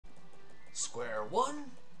Square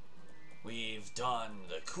one. We've done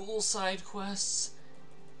the cool side quests,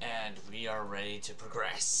 and we are ready to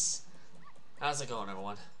progress. How's it going,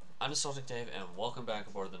 everyone? I'm Nostalgic Dave, and welcome back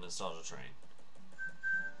aboard the Nostalgia Train.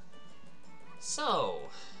 So,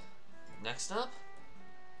 next up,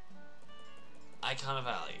 Icona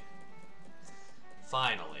Valley.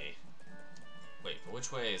 Finally. Wait, but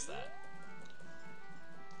which way is that?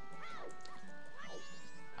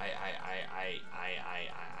 I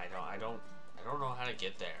don't know how to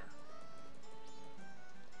get there.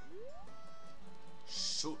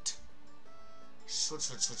 Shoot. Shoot.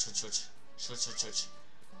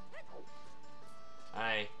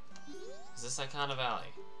 Hi. Is this Icona Valley?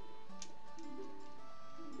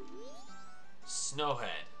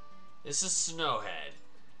 Snowhead. This is Snowhead.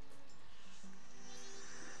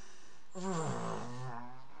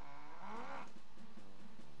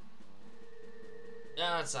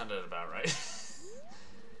 Yeah, that sounded about right.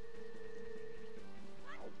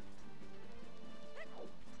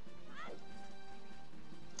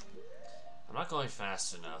 I'm not going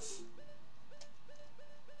fast enough.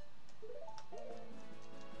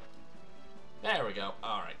 There we go.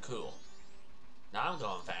 Alright, cool. Now I'm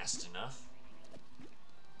going fast enough.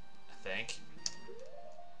 I think.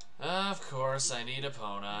 Of course, I need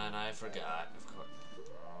Epona, and I forgot. Of course.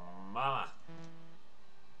 Mama.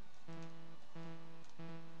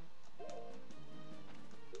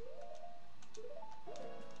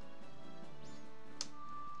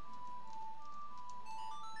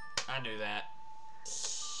 I knew that.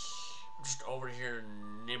 I'm just over here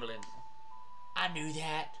nibbling. I knew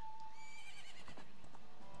that.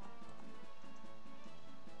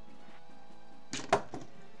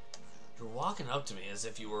 You're walking up to me as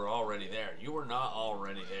if you were already there. You were not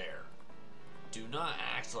already there. Do not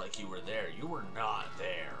act like you were there. You were not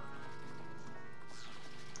there.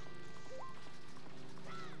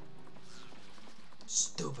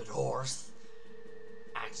 Stupid horse.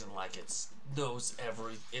 Acting like it knows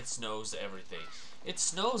everything. It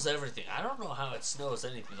snows everything. I don't know how it snows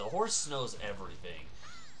anything. The horse snows everything.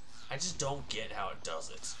 I just don't get how it does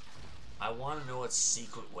it. I want to know its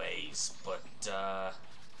secret ways, but the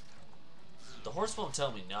horse won't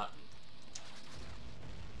tell me nothing.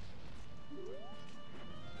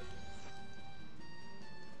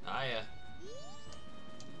 Hiya.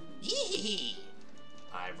 Yee-hee-hee.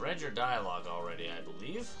 I've read your dialogue already, I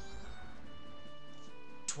believe.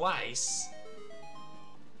 Twice?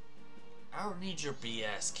 I don't need your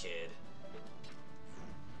BS, kid.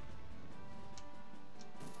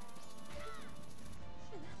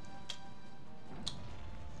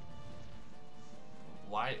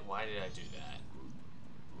 Why did I do that?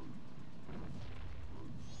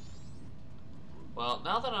 Well,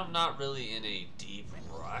 now that I'm not really in a deep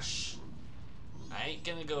rush, I ain't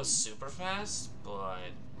gonna go super fast, but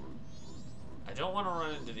I don't want to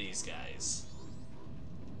run into these guys.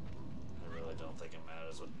 I really don't think it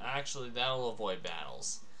matters. Actually, that'll avoid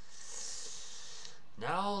battles.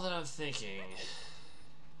 Now that I'm thinking,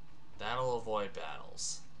 that'll avoid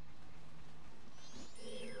battles.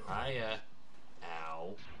 Hiya.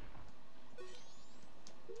 Ow.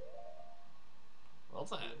 Well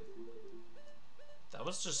then. That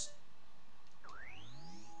was just...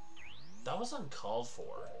 That was uncalled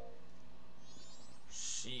for.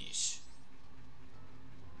 Sheesh.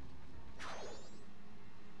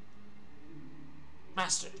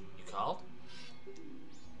 Master, you called?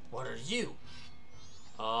 What are you?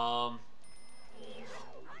 Ow.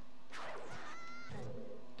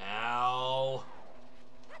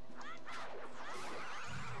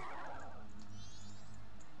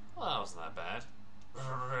 Well, that wasn't that bad.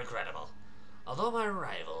 Regrettable. Although my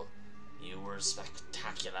rival, you were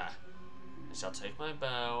spectacular. I shall take my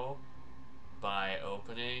bow by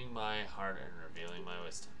opening my heart and revealing my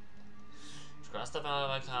wisdom. Cross the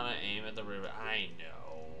valley of Icona, aim at the river. I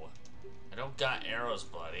know. I don't got arrows,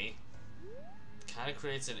 buddy. It kind of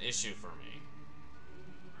creates an issue for me.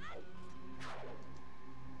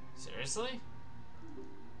 Seriously?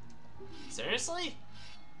 Seriously?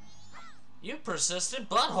 You persistent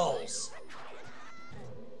buttholes!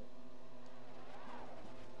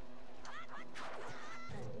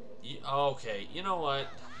 Okay, you know what?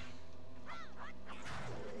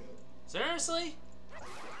 Seriously?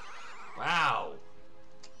 Wow.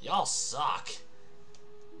 Y'all suck.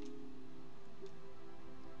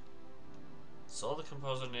 Soul the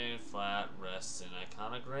Composer native flat rests in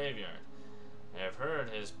Icona Graveyard. I have heard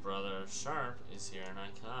his brother Sharp is here in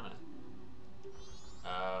Icona.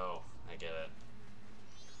 Oh, I get it.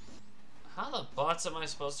 How the butts am I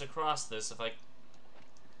supposed to cross this if I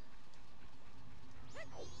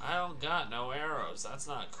don't got no arrows. That's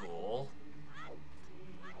not cool.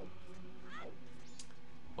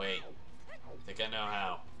 think I know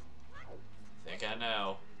how. Think I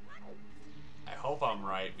know. I hope I'm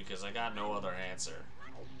right because I got no other answer.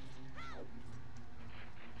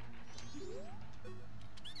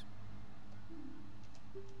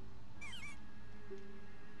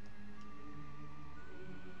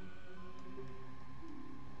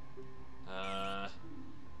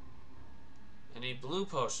 Any blue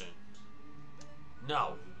potion?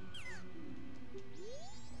 No.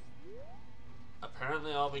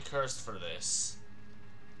 Apparently I'll be cursed for this.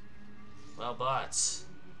 Well, but...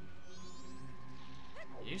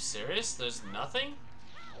 Are you serious? There's nothing?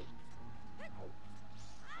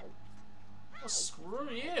 Well, screw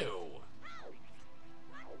you.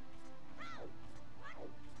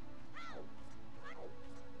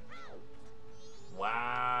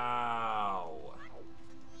 Wow.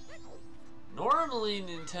 Normally,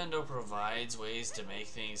 Nintendo provides ways to make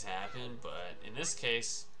things happen, but in this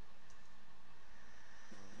case...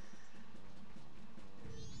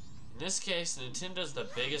 Nintendo's the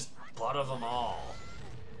biggest butt of them all.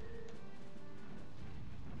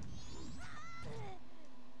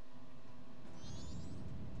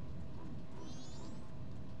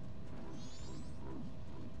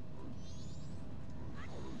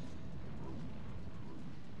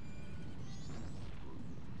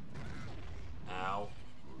 Ow.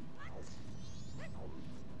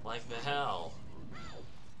 Like the hell.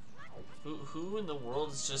 Who in the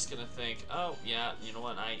world is just gonna think, oh yeah, you know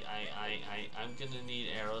what, I'm gonna need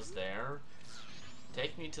arrows there.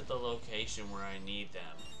 Take me to the location where I need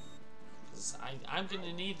them. 'Cause I'm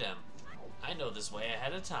gonna need them. I know this way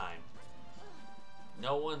ahead of time.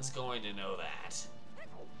 No one's going to know that.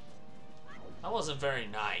 That wasn't very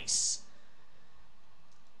nice.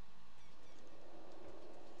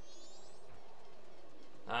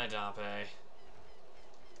 Hi, Dampe.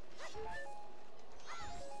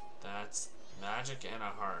 That's magic and a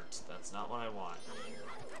heart. That's not what I want.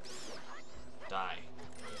 Die.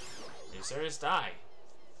 Are you serious? Die.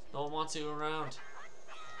 No one wants you around.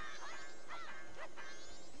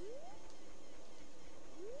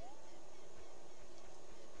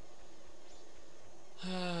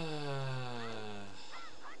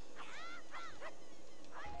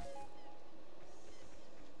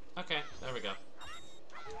 Okay, there we go.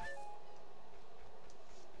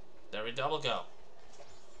 There we double go.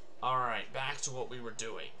 Alright, back to what we were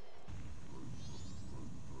doing.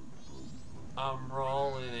 I'm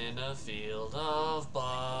rolling in a field of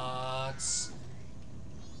butts.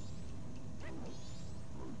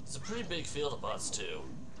 It's a pretty big field of butts, too.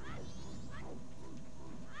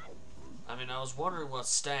 I mean, I was wondering what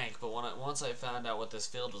stank, but once I found out what this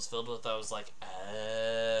field was filled with, I was like,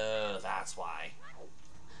 oh, that's why.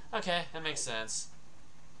 Okay, that makes sense.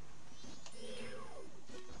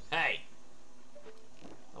 Hey!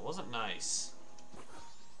 That wasn't nice.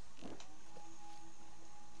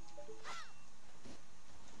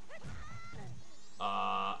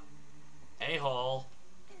 A-hole.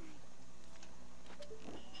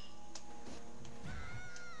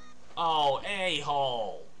 Oh,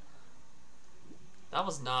 a-hole. That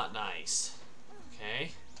was not nice.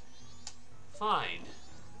 Okay. Fine.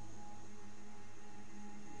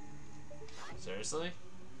 Seriously?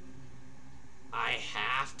 I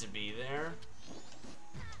have to be there?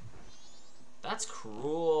 That's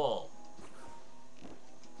cruel.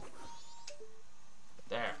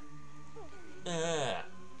 There. Ugh.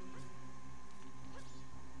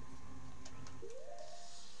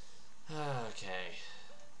 Okay.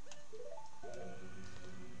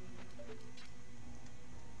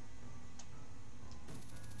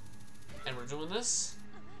 And we're doing this?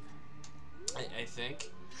 I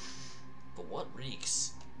think. But what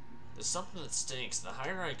reeks? There's something that stinks. The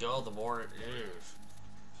higher I go, the more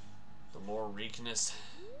reekness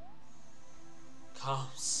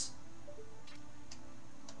comes.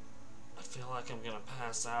 I feel like I'm gonna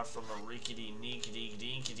pass out from the reekity neekity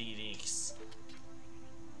dinkity deeks.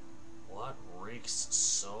 What reeks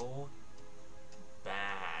so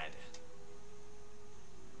bad?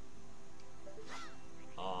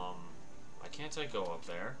 Why can't I go up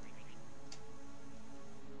there?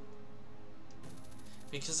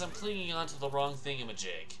 Because I'm clinging onto the wrong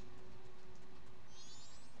thingamajig.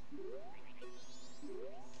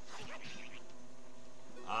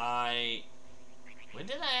 When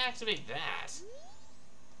did I activate that?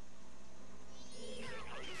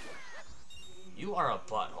 You are a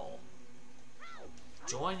butthole.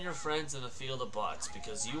 Join your friends in the field of butts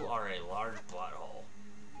because you are a large butthole.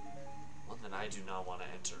 One that I do not want to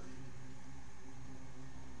enter.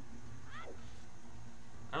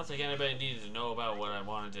 I don't think anybody needed to know about what I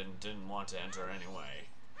wanted and didn't want to enter anyway.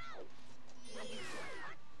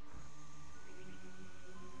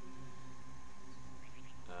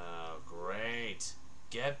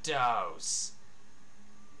 BUTT-TLoZ.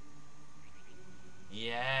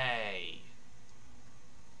 Yay.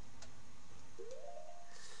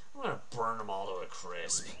 I'm gonna burn them all to a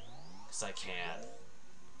crisp. Because I can.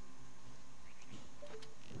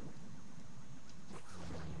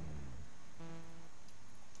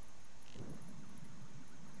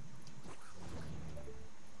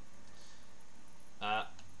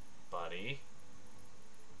 Buddy.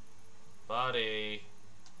 Buddy.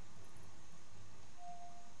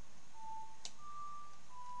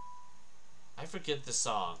 I forget the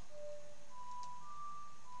song.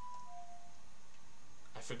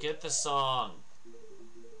 I forget the song.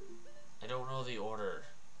 I don't know the order.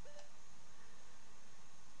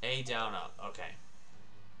 A, down, up. Okay.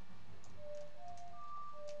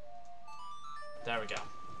 There we go.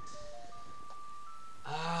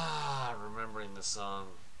 Remembering the song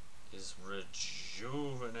is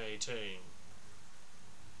rejuvenating.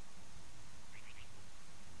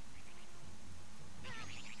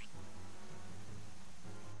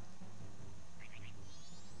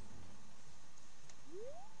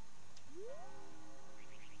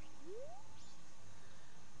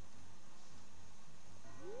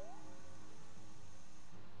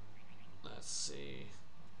 Let's see.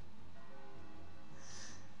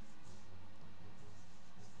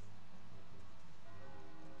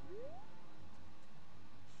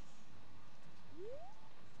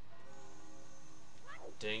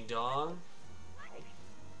 Ding dong.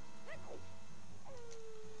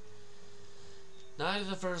 Night of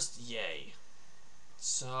the first, yay.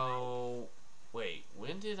 So, wait,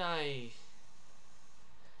 when did I'm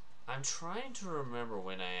trying to remember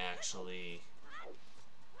when I actually...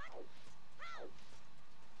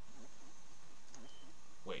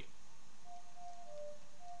 Wait.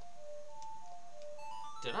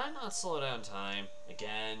 Did I not slow down time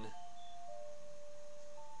again?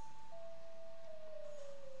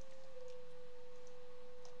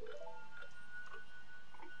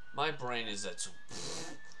 My brain is at...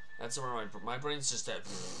 That's where my brain's just at...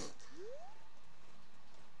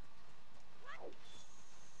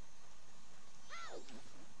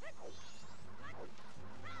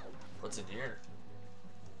 What's in here?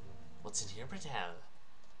 What's in here, Patel?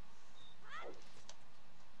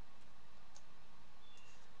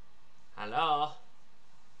 Hello?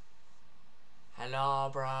 Hello,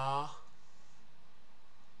 bro?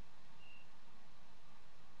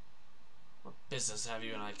 What business have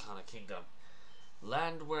you in Iconic Kingdom?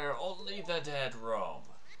 Land where only the dead roam.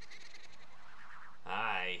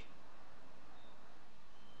 Hi.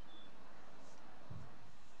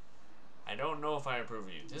 I don't know if I approve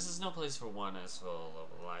of you. This is no place for one as full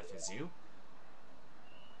of life as you.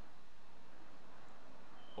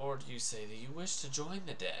 Or do you say that you wish to join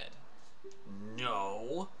the dead?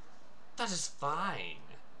 No. That is fine.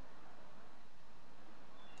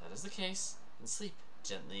 That is the case. And sleep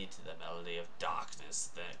gently to the melody of darkness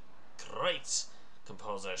the great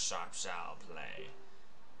composer Sharp shall play.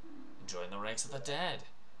 Join the ranks of the dead.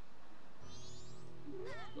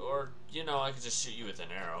 Or, you know, I could just shoot you with an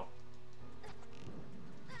arrow.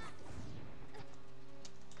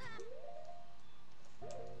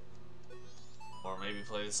 Or maybe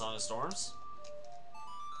play the Song of Storms?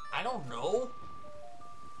 I don't know.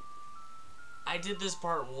 I did this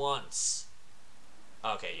part once.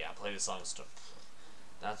 Okay, yeah, play the Song of Storms.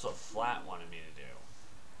 That's what Flat wanted me to do.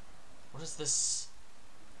 What is this?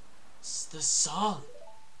 It's this song.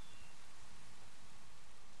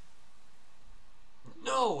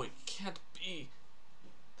 No, it can't be.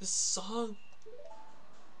 This song.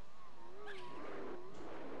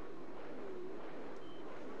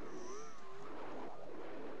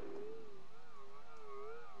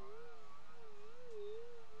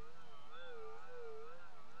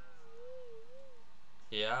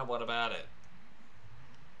 Yeah, what about it?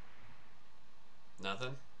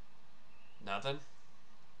 Nothing? Nothing?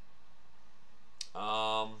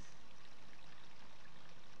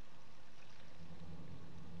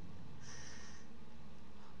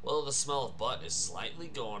 Well, the smell of butt is slightly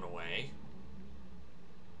going away.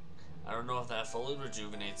 I don't know if that fully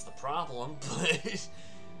rejuvenates the problem, but...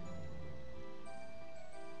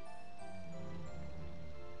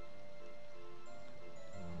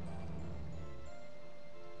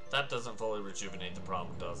 That doesn't fully rejuvenate the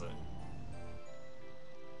problem, does it?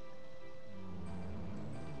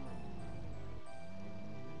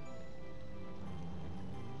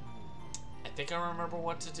 I think I remember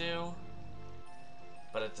what to do,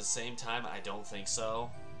 but at the same time, I don't think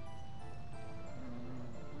so.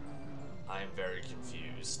 I am very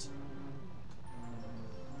confused.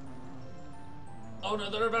 Oh no,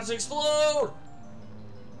 they're about to explode!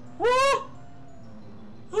 Woo!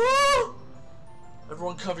 Woo!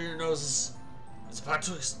 Everyone cover your noses. It's about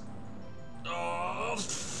to Oh,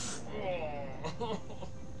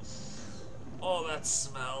 oh, that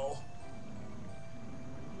smell.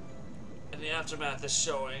 And the aftermath is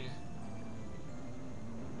showing.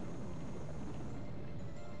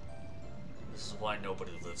 This is why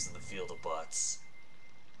nobody lives in the field of butts.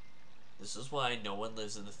 This is why no one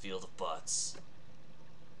lives in the field of butts.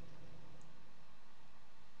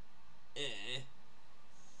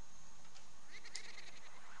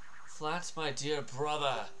 Flat, my dear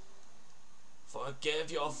brother,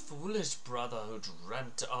 forgive your foolish brother who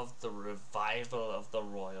dreamt of the revival of the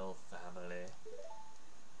royal family.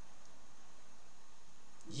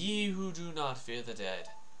 Ye who do not fear the dead.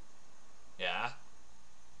 Yeah?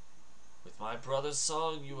 With my brother's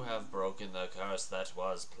song you have broken the curse that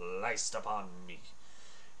was placed upon me.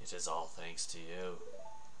 It is all thanks to you.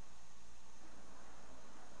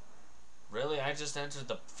 Really? I just entered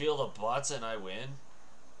the field of butts and I win?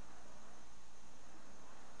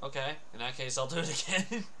 Okay, in that case I'll do it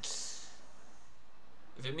again.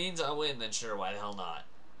 If it means I win, then sure, why the hell not?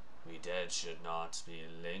 We dead should not be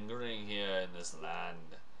lingering here in this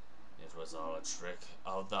land. It was all a trick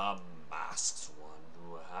of the masked one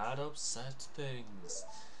who had upset things.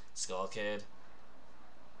 Skull Kid,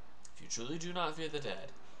 if you truly do not fear the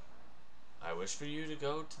dead, I wish for you to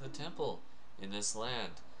go to the temple in this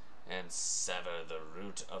land and sever the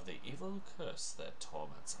root of the evil curse that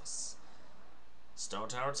torments us. Stone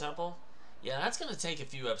Tower Temple? Yeah, that's going to take a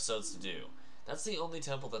few episodes to do. That's the only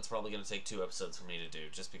temple that's probably going to take 2 episodes for me to do,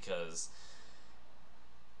 just because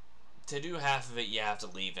to do half of it, you have to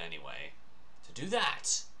leave anyway. To do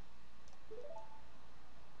that,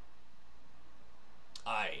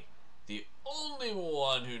 I, the only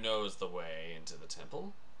one who knows the way into the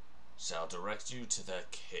temple, shall direct you to the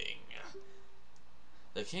king.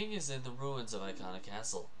 The king is in the ruins of Iconic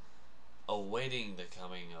Castle, awaiting the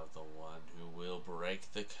coming of the one who will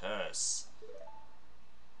break the curse.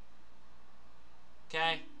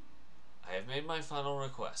 Okay, I have made my final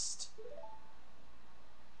request.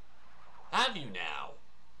 Have you now?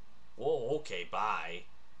 Whoa, okay, bye.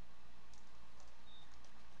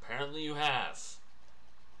 Apparently you have.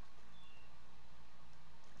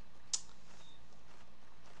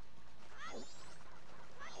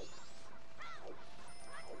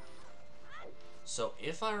 So,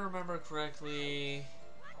 if I remember correctly...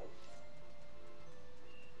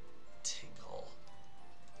 Tingle.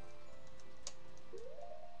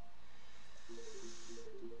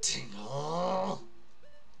 Tingle!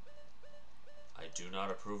 I do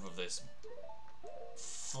not approve of this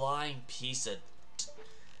flying piece of...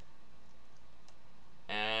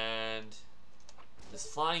 And... this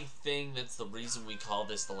flying thing that's the reason we call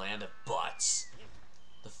this the land of butts.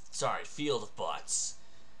 Sorry, field of butts.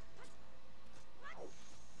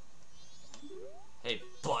 Hey,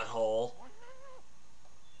 butthole.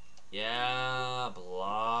 Yeah,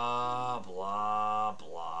 blah, blah,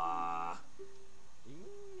 blah.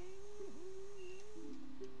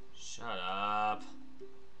 Shut up.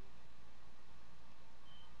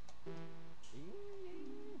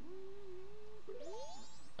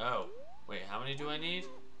 Oh, wait, how many do I need?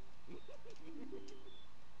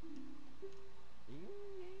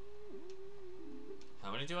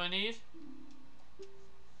 How many do I need?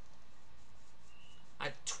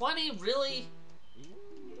 20? Really?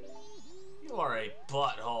 You are a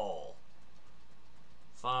butthole.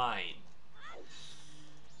 Fine.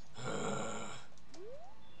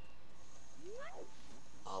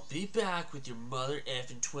 I'll be back with your mother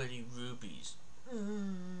effing 20 rupees.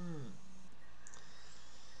 Can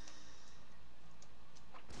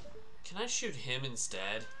I shoot him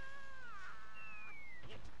instead?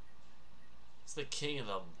 He's the king of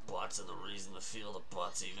the butts and the reason the field of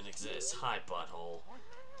butts even exists. Hi, butthole.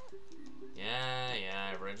 Yeah,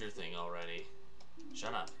 I read your thing already.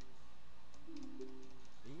 Shut up.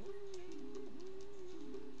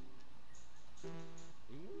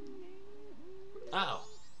 Oh.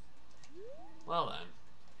 Well then.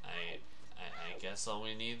 I guess all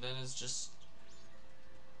we need then is just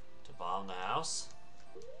to bomb the house?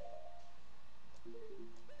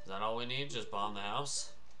 Is that all we need? Just bomb the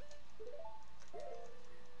house?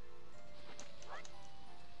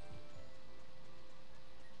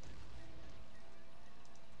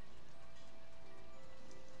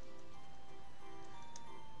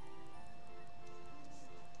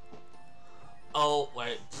 Oh,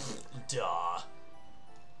 wait. Duh.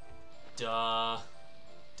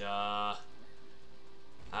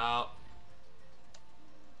 Out.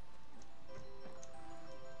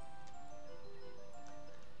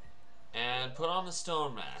 And put on the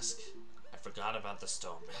stone mask. I forgot about the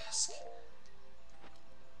stone mask.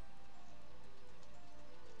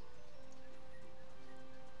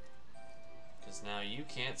 Because now you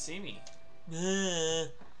can't see me.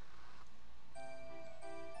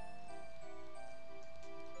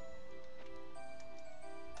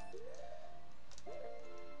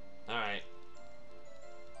 Alright.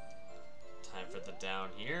 Time for the down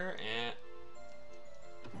here, and...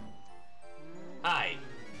 Hi!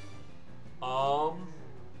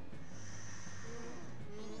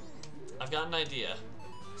 I've got an idea.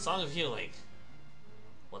 Song of Healing.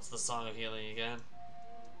 What's the Song of Healing again?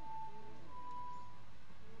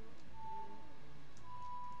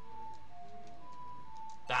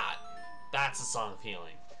 That's a Song of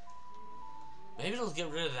Healing. Maybe it'll get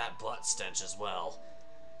rid of that butt stench as well.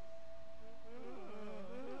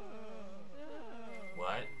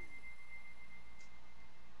 What?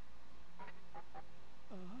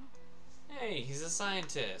 Hey, he's a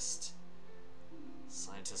scientist.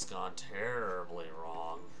 Scientist gone terribly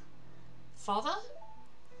wrong. Father?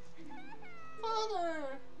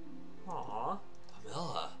 Father! Aww.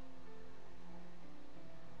 Pamela.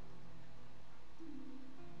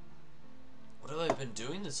 What have I been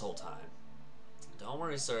doing this whole time? Don't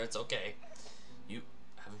worry, sir, it's okay. You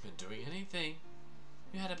haven't been doing anything.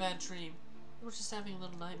 You had a bad dream. You were just having a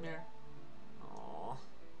little nightmare. Aww.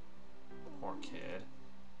 Poor kid.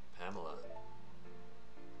 Pamela.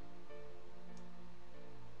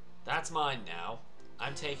 That's mine now.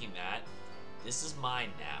 I'm taking that. This is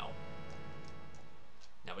mine now.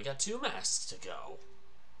 Now we got 2 masks to go.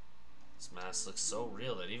 This mask looks so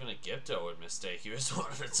real that even a Gypto would mistake you as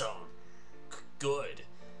one of its own. Good.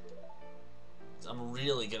 I'm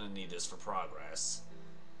really gonna need this for progress.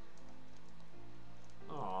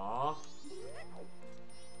 Aww.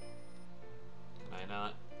 Can I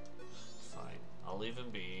not? Fine. I'll leave him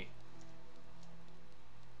be.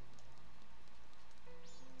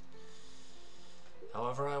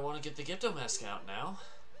 However, I want to get the Gypto mask out now.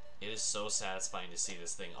 It is so satisfying to see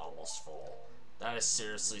this thing almost full. That is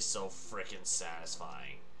seriously so freaking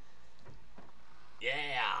satisfying.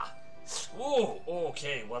 Yeah! Whoa!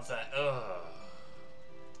 Okay, what's that?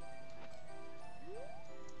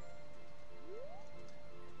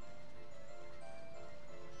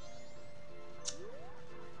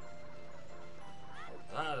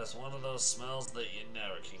 That is one of those smells that you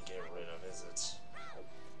never can get rid of, is it?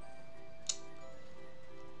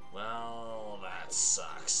 Well, that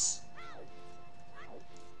sucks.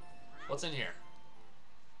 What's in here?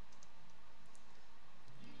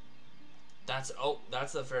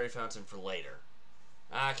 That's the fairy fountain for later.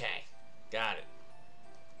 Okay, got it.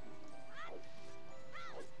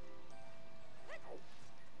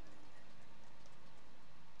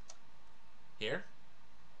 Here?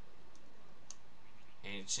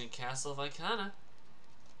 Ancient Castle of Icona.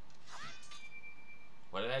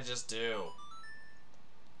 What did I just do?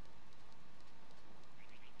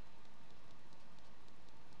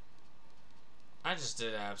 I just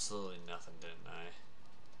did absolutely nothing, didn't I?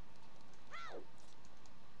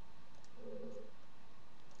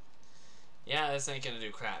 Yeah, this ain't gonna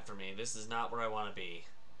do crap for me. This is not where I want to be.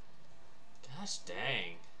 Gosh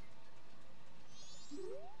dang.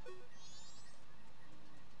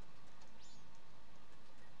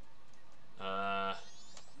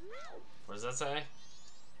 What does that say?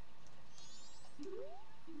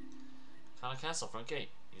 Icona Castle, front gate.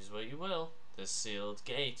 Use what you will. This sealed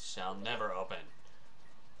gate shall never open.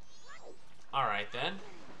 Alright then.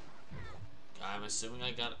 I'm assuming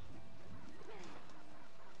I gotta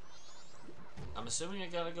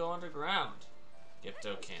go underground.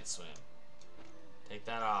 Gypto can't swim. Take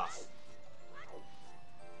that off.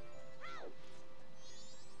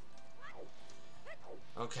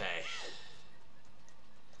 Okay.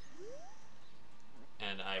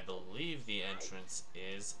 And I believe the entrance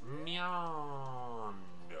is Meow.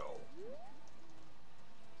 No.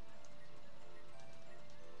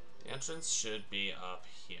 The entrance should be up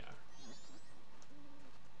here.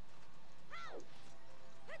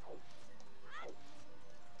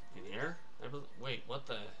 In here? Wait, what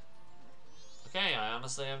the? Okay, I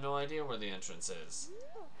honestly have no idea where the entrance is.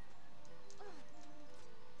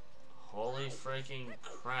 Holy freaking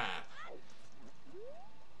crap.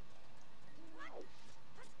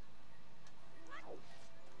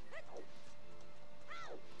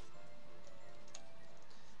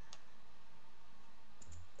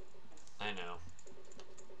 I know.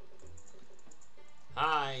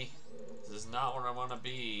 Hi! This is not where I want to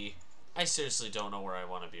be. I seriously don't know where I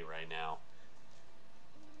want to be right now.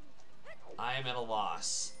 I am at a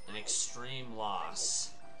loss. An extreme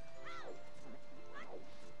loss.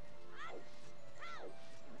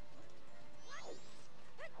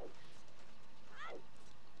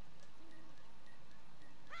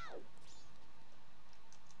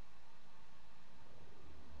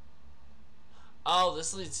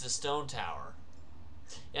 this leads to Stone Tower.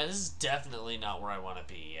 Yeah, this is definitely not where I want to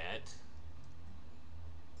be yet.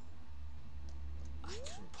 I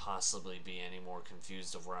couldn't possibly be any more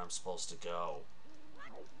confused of where I'm supposed to go.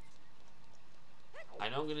 I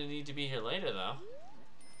know I'm going to need to be here later, though.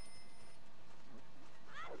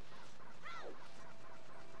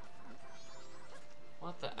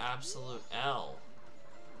 What the absolute L?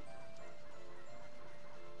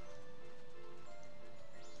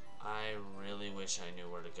 I really wish I knew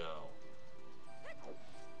where to go.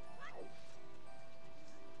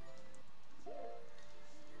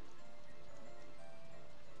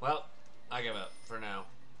 Well, I give up for now.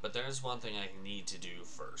 But there's one thing I need to do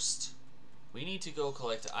first. We need to go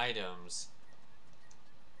collect items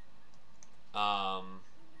for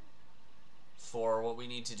what we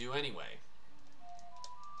need to do anyway.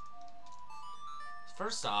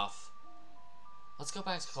 First off, let's go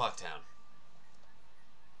back to Clocktown.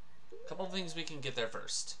 A couple of things we can get there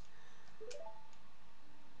first.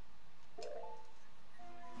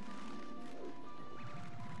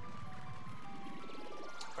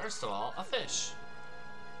 First of all, a fish.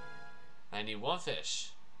 I need one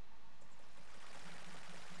fish.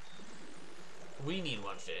 We need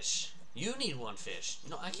one fish. You need one fish. You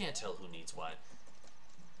know, I can't tell who needs what.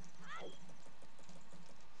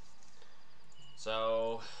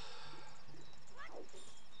 So...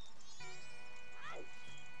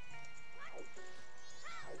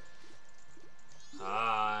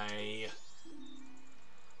 Hi.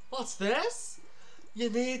 What's this?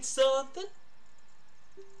 You need something?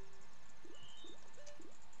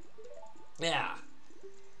 Yeah.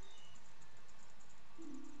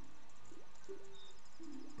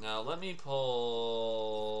 Now let me pull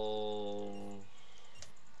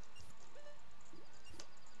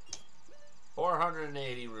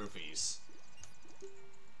 480 rupees.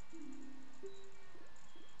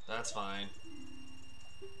 That's fine.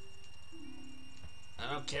 I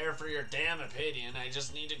don't care for your damn opinion, I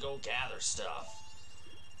just need to go gather stuff.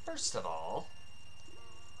 First of all,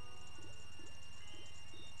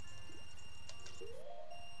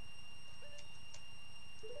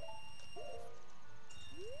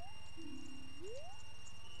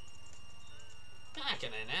 back in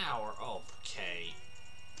an hour? Okay.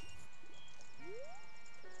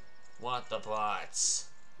 What the butts?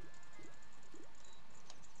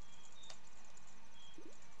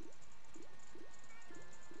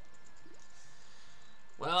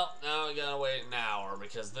 Well, now we gotta wait an hour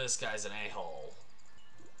because this guy's an a-hole.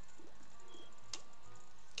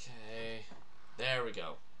 Okay. There we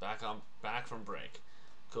go. Back from break.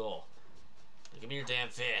 Cool. Now give me your damn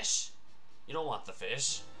fish. You don't want the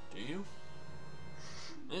fish, do you?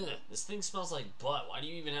 Ugh, this thing smells like butt. Why do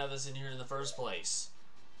you even have this in here in the first place?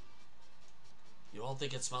 You don't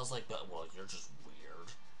think it smells like butt? Well, you're just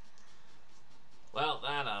weird. Well,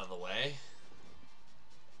 that out of the way.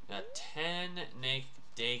 Got 10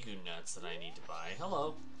 Deku nuts that I need to buy.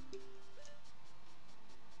 Hello.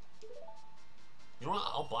 You know what?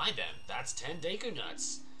 I'll buy them. That's 10 Deku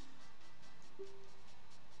nuts.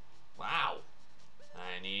 Wow.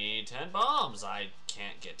 I need 10 bombs. I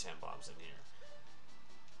can't get 10 bombs in here.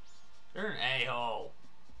 You're an a-hole.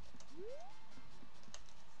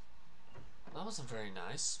 That wasn't very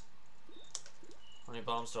nice. How many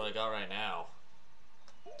bombs do I got right now?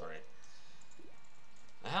 3.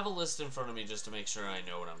 I have a list in front of me just to make sure I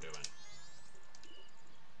know what I'm doing.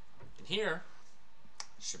 And here, I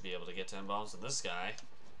should be able to get 10 bombs in this guy.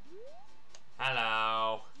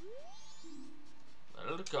 Hello.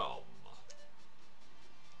 Welcome.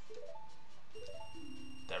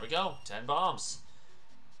 There we go, 10 bombs.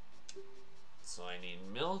 So I need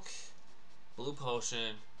milk, blue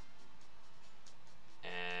potion,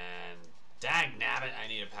 and dagnabbit, I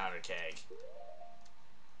need a powder keg.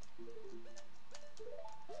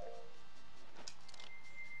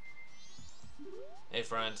 Hey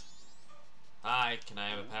friend. Hi, can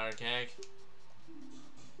I have a powder keg?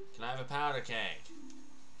 Can I have a powder keg?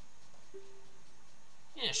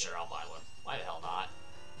 Yeah, sure, I'll buy one. Why the hell not?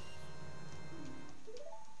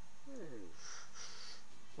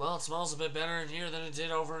 Well, it smells a bit better in here than it did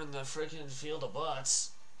over in the freaking field of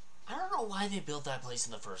butts. I don't know why they built that place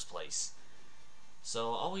in the first place.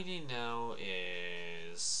 So all we need now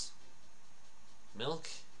is milk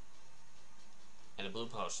and a blue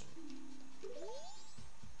potion.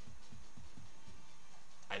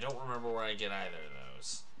 I don't remember where I get either of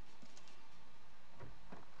those.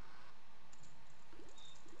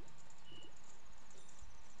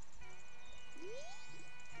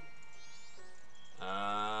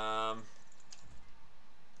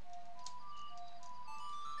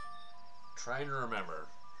 Trying to remember.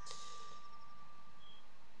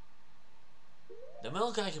 The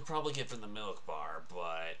milk I could probably get from the milk bar,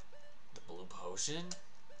 but the blue potion?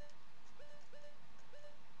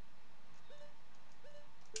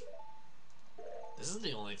 This is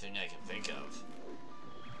the only thing I can think of.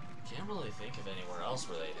 Can't really think of anywhere else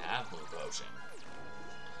where they'd have blue potion.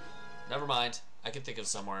 Never mind. I can think of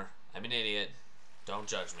somewhere. I'm an idiot. Don't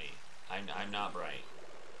judge me. I'm not bright.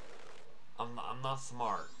 I'm not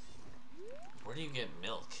smart. Where do you get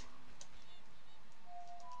milk?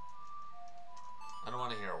 I don't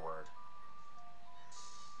want to hear a word.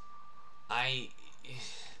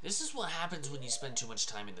 This is what happens when you spend too much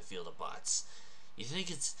time in the field of butts. You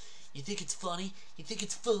think it's funny? You think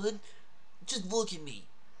it's fun? Just look at me.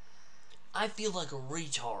 I feel like a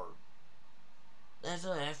retard. That's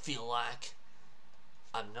what I feel like.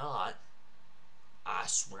 I'm not. I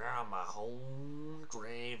swear on my own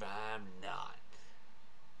grave I'm not.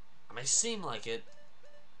 I may seem like it,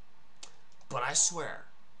 but I swear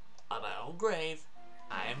on my own grave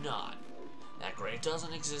I am not. That grave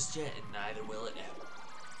doesn't exist yet, and neither will it ever.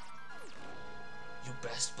 You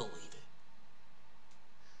best believe it.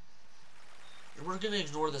 We're gonna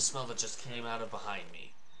ignore the smell that just came out of behind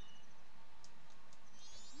me.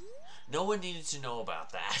 No one needed to know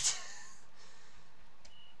about that.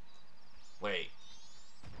 Wait.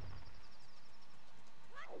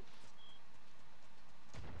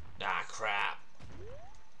 Ah, crap.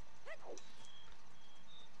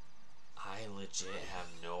 I legit have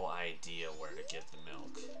no idea where to get the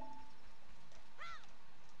milk.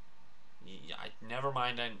 Yeah, never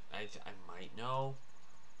mind, I might know.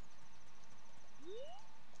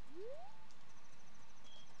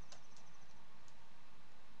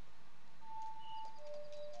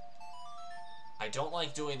 I don't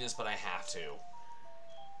like doing this, but I have to.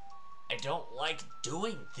 I don't like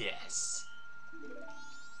doing this.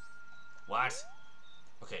 What?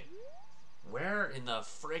 Okay. Where in the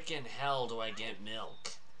frickin' hell do I get milk?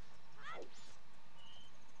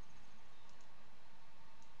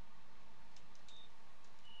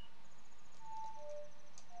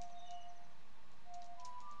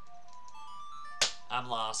 I'm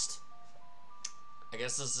lost. I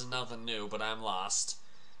guess this is nothing new, but I'm lost.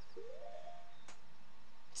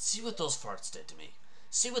 See what those farts did to me.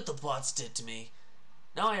 See what the butts did to me.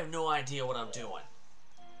 Now I have no idea what I'm doing.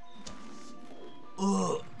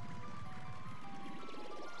 Ugh.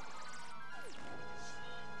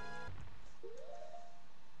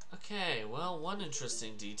 Okay, well, one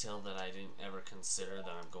interesting detail that I didn't ever consider that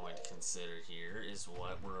I'm going to consider here is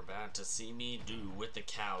what we're about to see me do with the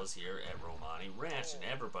cows here at Romani Ranch. And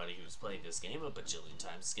everybody who's played this game a bajillion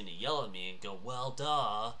times is going to yell at me and go, well,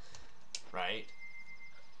 duh. Right?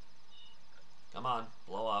 Come on,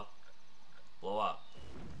 blow up. Blow up.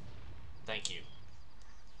 Thank you.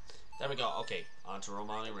 There we go. Okay, on to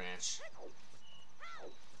Romani Ranch.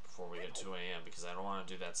 Before we hit 2 a.m. because I don't want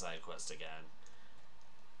to do that side quest again.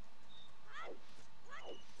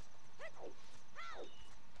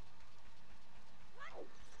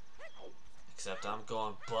 Except I'm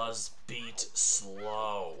going buzz beat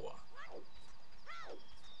slow.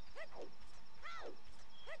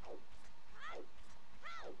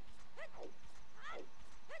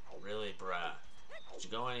 Really, bruh? Did you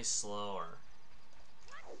go any slower?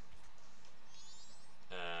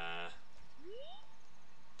 Can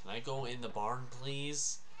I go in the barn,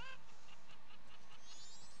 please?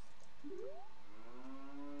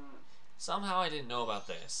 Somehow I didn't know about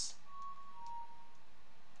this.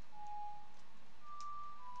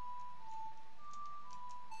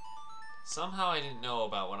 Somehow I didn't know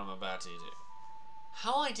about what I'm about to do.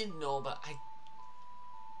 How I didn't know about...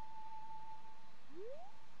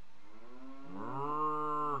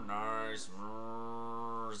 Nice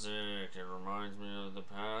music. It reminds me of the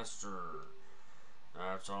pasture.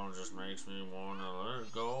 That song just makes me want to let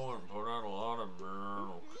it go and put out a lot of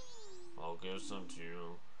milk. I'll give some to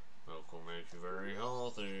you. Milk will make you very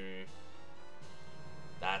healthy.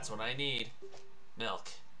 That's what I need. Milk.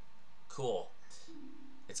 Cool.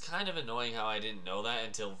 It's kind of annoying how I didn't know that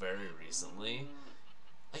until very recently.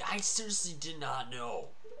 Like, I seriously did not know.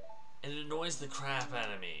 And it annoys the crap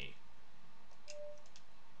out of me.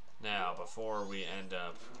 Now, before we end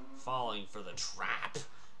up falling for the trap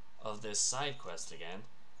of this side quest again,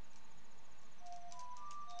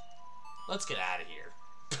 let's get out of here.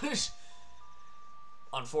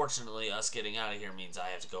 Unfortunately, us getting out of here means I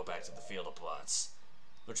have to go back to the field of plots,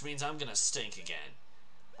 which means I'm gonna stink again.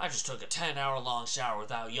 I just took a 10-hour-long shower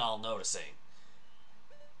without y'all noticing.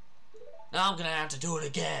 Now I'm gonna have to do it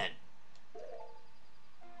again.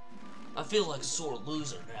 I feel like a sore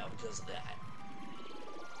loser now because of that.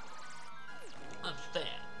 Understand?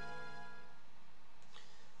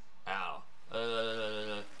 Ow.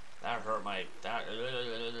 That hurt my...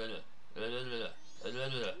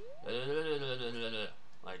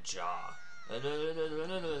 jaw.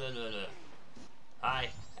 Hi.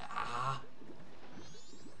 Ah.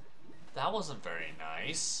 That wasn't very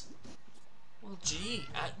nice. Well, gee.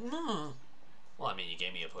 Well, I mean, you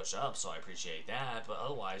gave me a push-up, so I appreciate that, but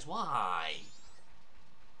otherwise, why?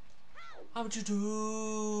 How would you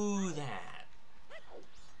do that?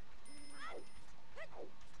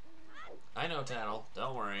 I know, Tattle.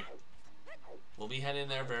 Don't worry. We'll be heading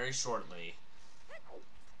there very shortly.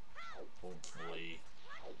 Hopefully.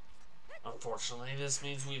 Unfortunately, this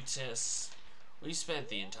means we spent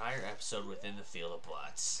the entire episode within the field of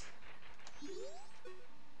butts.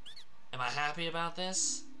 Am I happy about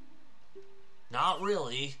this? Not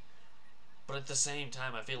really. But at the same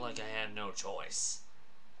time, I feel like I had no choice.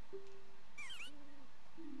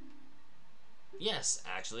 Yes,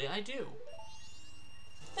 actually, I do.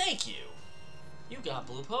 Thank you. You got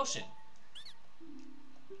blue potion.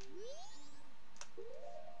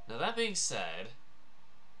 Now that being said,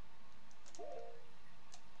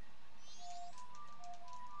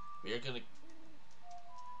 we are gonna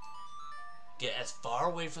get as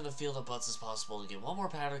far away from the field of butts as possible to get one more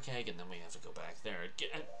powder keg, and then we have to go back there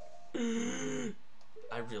again.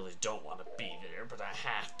 I really don't want to be there, but I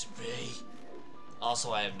have to be.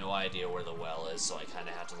 Also, I have no idea where the well is, so I kind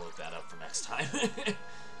of have to look that up for next time.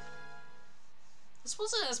 This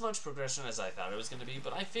wasn't as much progression as I thought it was going to be,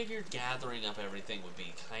 but I figured gathering up everything would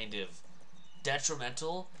be kind of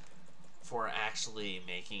detrimental for actually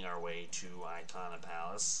making our way to Icona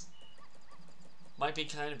Palace. Might be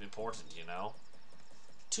kind of important, you know?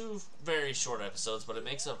 2 very short episodes, but it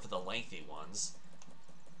makes up for the lengthy ones.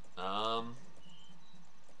 Powder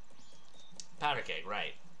keg,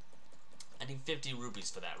 right. I need 50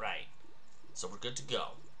 rupees for that, right. So we're good to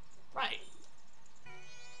go. Right.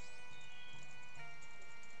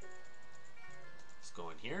 Let's go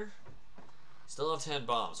in here. Still have 10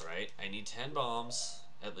 bombs, right? I need 10 bombs,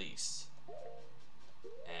 at least.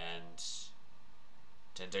 And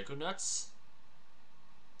 10 Deku Nuts.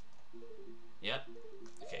 Yep.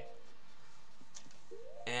 Okay.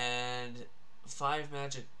 And 5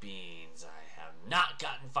 magic beans. I have not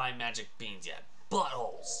gotten 5 magic beans yet.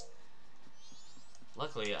 Buttholes!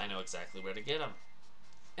 Luckily, I know exactly where to get them.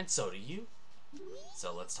 And so do you.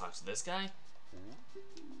 So let's talk to this guy.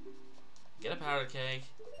 Get a powder keg.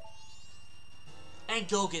 And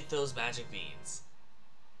go get those magic beans.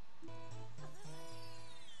 Okay.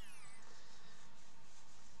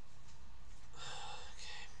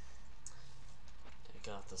 Take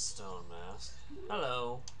off the stone mask.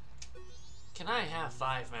 Hello. Can I have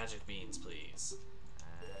 5 magic beans, please?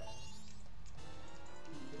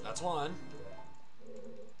 That's 1.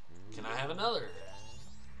 Can I have another?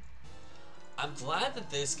 I'm glad that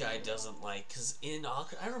this guy doesn't like, because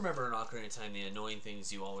I remember in Ocarina of Time, the annoying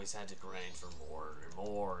things you always had to grind for more and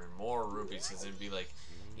more and more rupees, because it'd be like,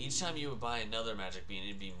 each time you would buy another magic bean,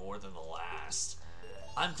 it'd be more than the last.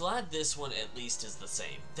 I'm glad this one at least is the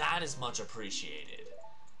same. That is much appreciated.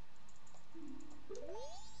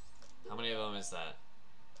 How many of them is that?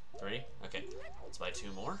 3? Okay, let's buy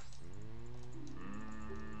 2 more.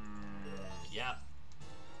 Yeah.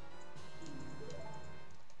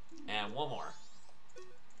 And 1 more.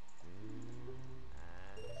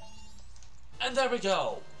 And there we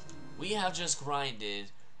go! We have just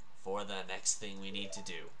grinded for the next thing we need to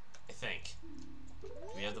do, I think. Do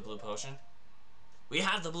we have the blue potion? We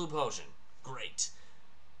have the blue potion! Great.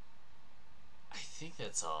 I think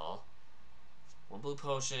that's all. 1 blue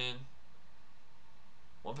potion,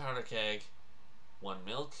 1 powder keg, 1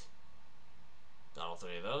 milk. Got all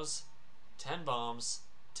 3 of those. 10 bombs,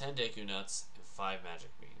 10 Deku Nuts, and 5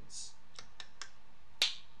 magic beans.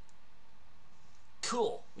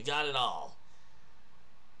 Cool, we got it all.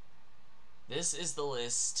 This is the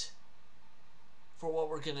list for what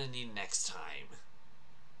we're gonna need next time.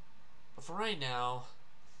 But for right now,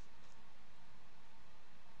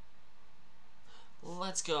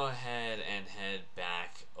 let's go ahead and head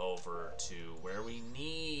back over to where we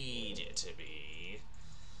need it to be.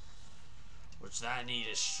 Which that need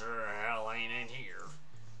is sure hell ain't in here.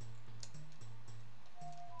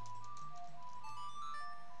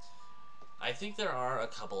 I think there are a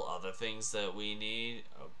couple other things that we need,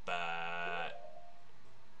 but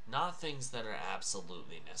not things that are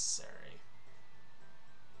absolutely necessary.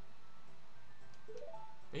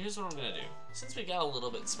 But here's what I'm gonna do. Since we got a little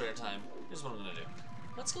bit spare time, here's what I'm gonna do.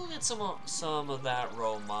 Let's go get some of that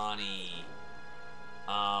Romani,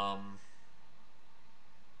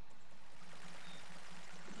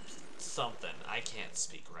 something. I can't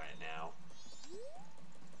speak right now.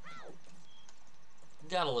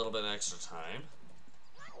 Got a little bit extra time.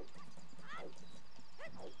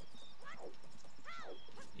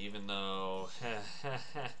 Even though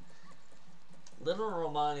Little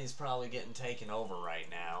Romani's probably getting taken over right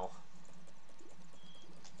now.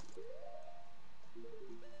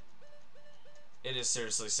 It is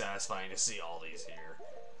seriously satisfying to see all these here.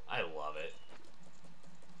 I love it.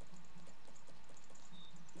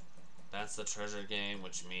 That's the treasure game,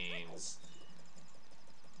 which means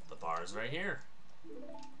the bar is right here.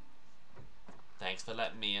 Thanks for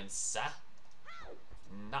letting me in, sir.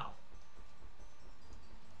 Now.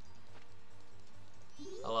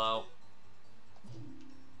 Hello.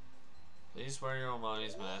 Please wear your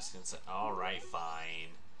Omani's mask and say, alright, fine.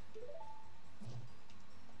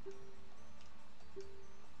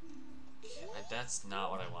 That's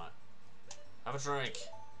not what I want. Have a drink.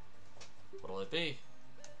 What'll it be?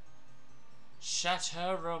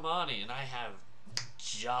 Chateau Romani, and I have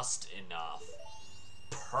just enough.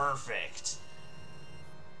 Perfect.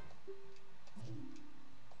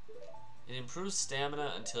 It improves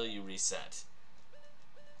stamina until you reset,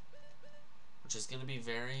 which is going to be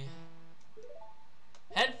very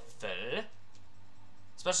helpful,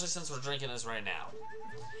 especially since we're drinking this right now.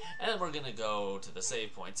 And then we're going to go to the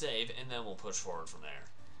save point, save, and then we'll push forward from there.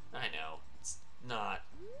 I know, it's not...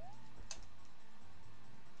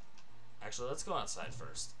 Actually, let's go outside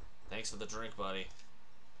first. Thanks for the drink, buddy.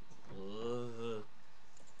 Ugh.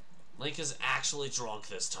 Link is actually drunk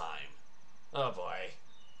this time. Oh boy.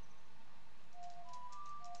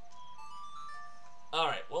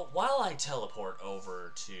 Alright, well, while I teleport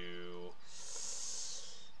over to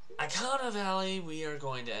Icona Valley, we are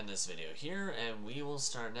going to end this video here, and we will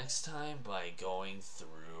start next time by going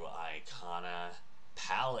through Icona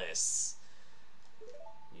Palace.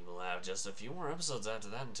 We will have just a few more episodes after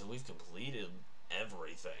that until we've completed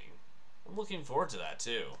everything. I'm looking forward to that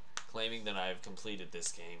too, claiming that I've completed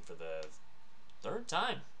this game for the third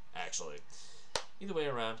time, actually. Either way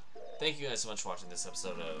around, thank you guys so much for watching this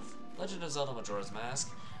episode of Legend of Zelda Majora's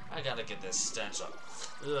Mask. I gotta get this stench up.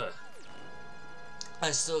 Ugh.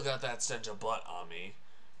 I still got that stench of butt on me.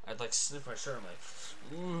 I'd like sniff my shirt. I'm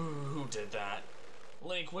like, ooh, who did that?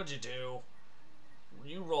 Link, what'd you do?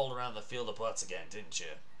 You rolled around the field of butts again, didn't you?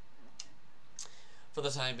 For the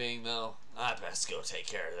time being, though, I best go take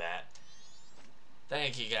care of that.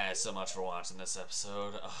 Thank you guys so much for watching this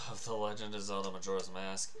episode of The Legend of Zelda Majora's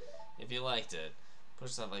Mask. If you liked it,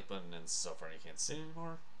 push that like button, and so far you can't see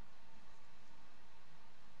anymore.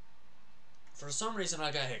 For some reason,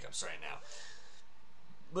 I got hiccups right now.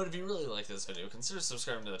 But if you really like this video, consider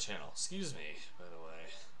subscribing to the channel. Excuse me, by the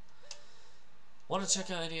way. Want to check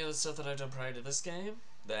out any other stuff that I've done prior to this game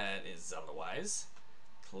that is Zelda-wise?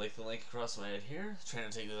 Click the link across my head here, trying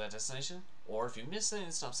to take you to that destination. Or if you missed any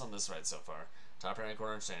stops on this ride so far, top right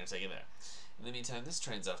corner, trying to take you there. In the meantime, this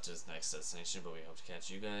train's off to its next destination, but we hope to catch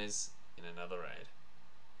you guys in another ride.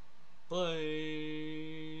 Bye!